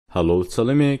Hello, it's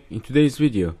Salimik. In today's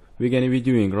video, we're gonna be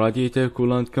doing radiator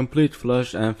coolant complete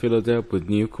flush and fill it up with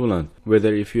new coolant,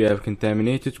 whether if you have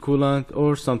contaminated coolant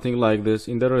or something like this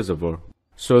in the reservoir.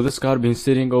 So this car been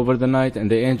sitting over the night and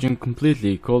the engine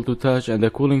completely cold to touch and the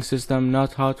cooling system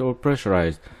not hot or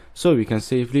pressurized, so we can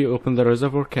safely open the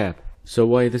reservoir cap. So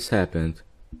why this happened?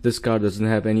 This car doesn't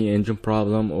have any engine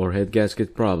problem or head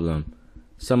gasket problem.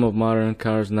 Some of modern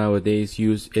cars nowadays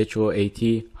use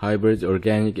HOAT, hybrid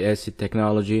organic acid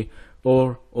technology,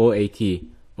 or OAT,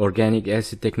 organic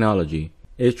acid technology.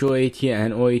 HOAT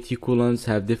and OAT coolants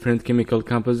have different chemical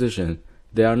composition.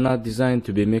 They are not designed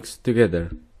to be mixed together.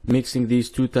 Mixing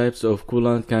these two types of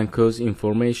coolant can cause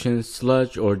information,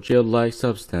 sludge or gel-like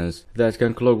substance that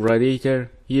can clog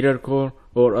radiator, heater core,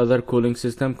 or other cooling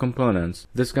system components.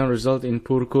 This can result in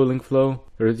poor cooling flow,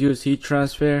 reduced heat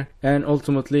transfer, and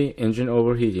ultimately engine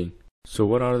overheating. So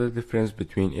what are the difference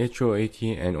between HOAT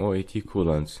and OAT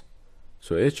coolants?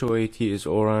 So HOAT is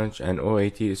orange and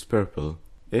OAT is purple.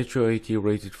 HOAT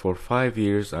rated for 5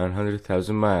 years and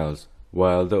 100,000 miles,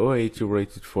 while the OAT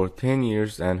rated for 10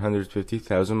 years and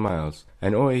 150,000 miles.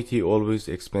 And OAT always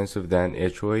expensive than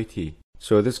HOAT.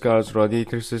 So this car's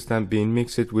radiator system being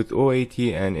mixed with OAT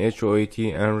and HOAT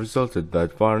and resulted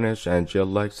that varnish and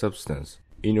gel-like substance.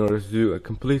 In order to do a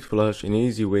complete flush in an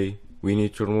easy way, we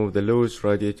need to remove the lowest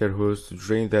radiator hose to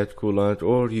drain that coolant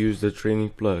or use the draining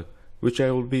plug, which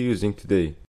I will be using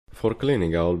today. For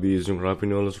cleaning, I will be using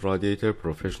Ravenol's Radiator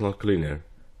Professional Cleaner.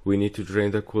 We need to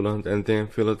drain the coolant and then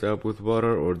fill it up with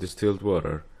water or distilled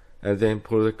water, and then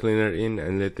pour the cleaner in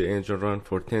and let the engine run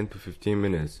for 10 to 15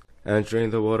 minutes. And drain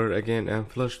the water again and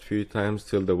flush a few times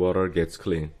till the water gets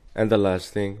clean. And the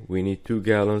last thing, we need 2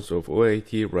 gallons of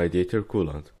OAT radiator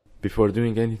coolant. Before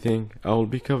doing anything, I will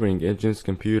be covering engine's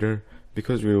computer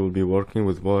because we will be working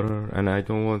with water and I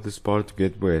don't want this part to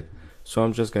get wet, so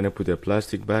I'm just gonna put a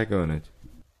plastic bag on it.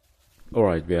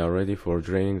 Alright, we are ready for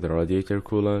draining the radiator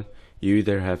coolant. You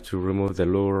either have to remove the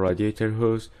lower radiator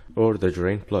hose or the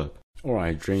drain plug.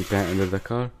 Alright, drain pan under the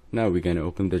car. Now we're gonna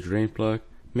open the drain plug.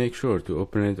 Make sure to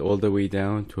open it all the way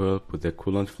down to help with the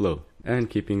coolant flow, and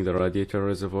keeping the radiator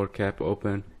reservoir cap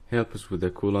open helps with the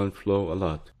coolant flow a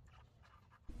lot.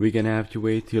 We're gonna have to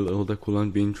wait till all the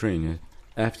coolant being drained.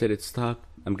 After it stops,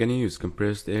 I'm gonna use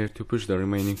compressed air to push the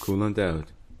remaining coolant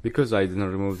out. Because I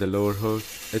didn't remove the lower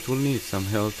hose, it will need some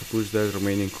help to push the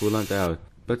remaining coolant out.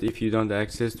 But if you don't have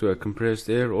access to a compressed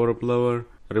air or a blower,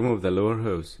 remove the lower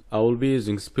hose. I will be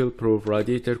using spill-proof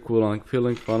radiator coolant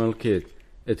filling funnel kit.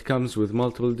 It comes with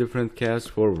multiple different caps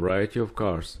for a variety of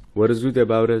cars. What is good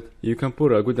about it? You can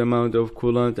pour a good amount of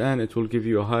coolant and it will give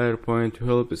you a higher point to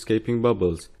help escaping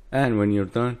bubbles. And when you're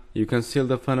done, you can seal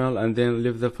the funnel and then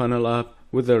lift the funnel up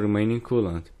with the remaining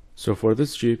coolant. So for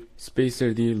this Jeep,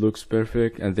 spacer D looks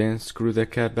perfect, and then screw the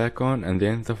cap back on and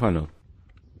then the funnel.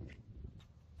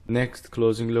 Next,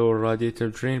 closing lower radiator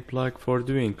drain plug for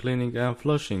doing cleaning and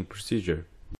flushing procedure.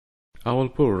 I will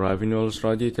pour Ravenol's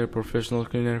Radiator Professional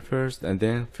Cleaner first and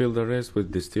then fill the rest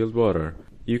with distilled water.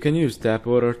 You can use tap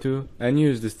water too and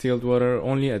use distilled water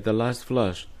only at the last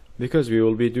flush, because we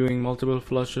will be doing multiple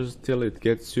flushes till it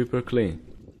gets super clean.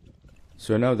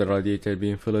 So now the radiator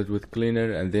being filled with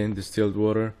cleaner and then distilled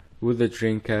water with the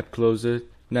drain cap closed.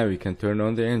 Now we can turn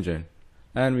on the engine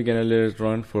and we're gonna let it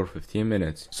run for 15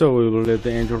 minutes. So we will let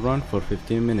the engine run for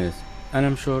 15 minutes and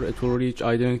I'm sure it will reach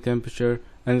idling temperature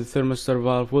and the thermostat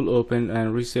valve will open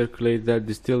and recirculate that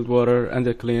distilled water and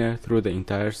the cleaner through the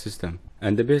entire system.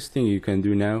 And the best thing you can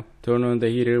do now, turn on the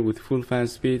heater with full fan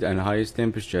speed and highest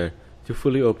temperature to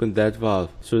fully open that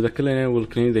valve, so the cleaner will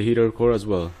clean the heater core as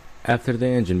well. After the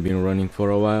engine been running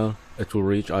for a while, it will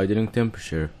reach idling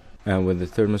temperature, and when the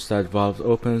thermostat valve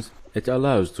opens, it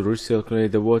allows to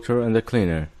recirculate the water and the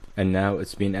cleaner. And now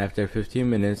it's been after 15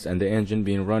 minutes and the engine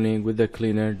been running with the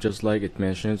cleaner just like it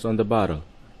mentions on the bottle.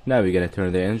 Now we're gonna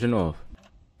turn the engine off.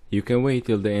 You can wait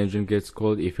till the engine gets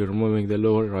cold if you're removing the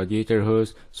lower radiator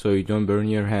hose so you don't burn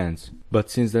your hands. But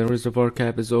since the reservoir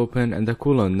cap is open and the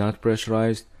coolant not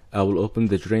pressurized, I will open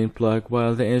the drain plug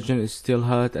while the engine is still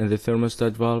hot and the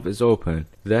thermostat valve is open.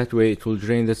 That way it will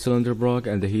drain the cylinder block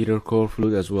and the heater core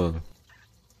fluid as well.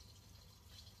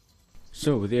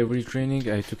 So with every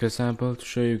draining, I took a sample to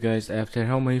show you guys after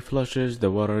how many flushes the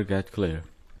water got clear.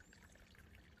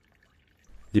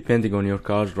 Depending on your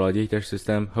car's radiator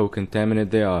system, how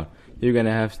contaminated they are, you're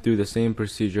gonna have to do the same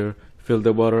procedure, fill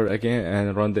the water again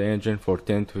and run the engine for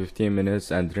 10 to 15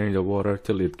 minutes and drain the water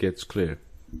till it gets clear.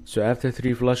 So after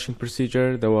 3 flushing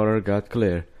procedure, the water got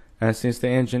clear. And since the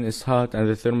engine is hot and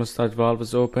the thermostat valve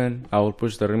is open, I will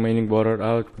push the remaining water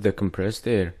out with the compressed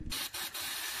air.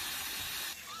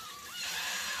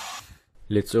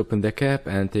 Let's open the cap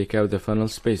and take out the funnel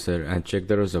spacer and check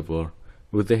the reservoir.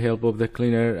 With the help of the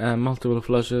cleaner and multiple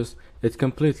flushes, it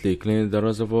completely cleaned the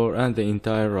reservoir and the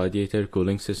entire radiator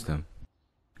cooling system.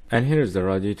 And here is the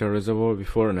radiator reservoir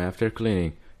before and after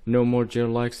cleaning. No more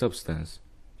gel-like substance.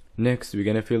 Next, we're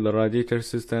gonna fill the radiator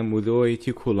system with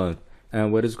OAT coolant.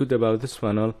 And what is good about this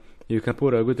funnel, you can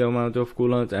pour a good amount of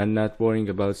coolant and not worrying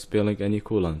about spilling any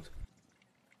coolant.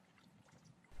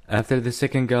 After the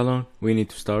second gallon, we need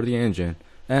to start the engine,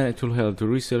 and it will help to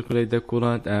recirculate the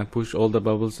coolant and push all the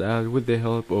bubbles out with the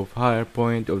help of higher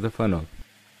point of the funnel.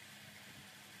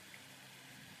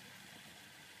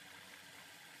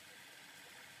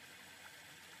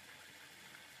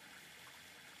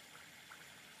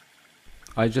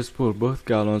 I just poured both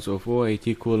gallons of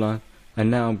OAT coolant,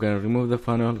 and now I'm gonna remove the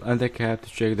funnel and the cap to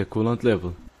check the coolant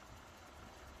level.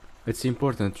 It's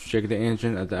important to check the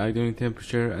engine at the idling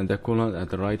temperature and the coolant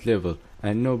at the right level,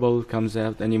 and no bubble comes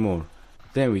out anymore.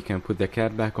 Then we can put the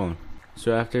cap back on.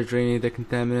 So after draining the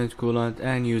contaminant coolant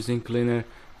and using cleaner,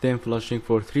 then flushing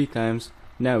for 3 times,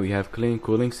 now we have clean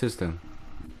cooling system.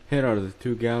 Here are the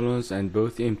 2 gallons and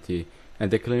both empty, and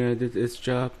the cleaner did its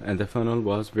job and the funnel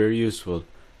was very useful.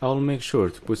 I will make sure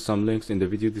to put some links in the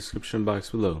video description box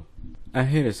below. And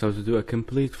here is how to do a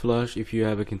complete flush if you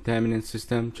have a contaminant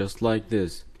system just like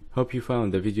this. Hope you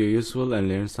found the video useful and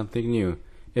learned something new.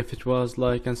 If it was,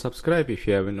 like and subscribe if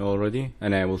you haven't already,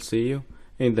 and I will see you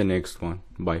in the next one.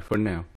 Bye for now.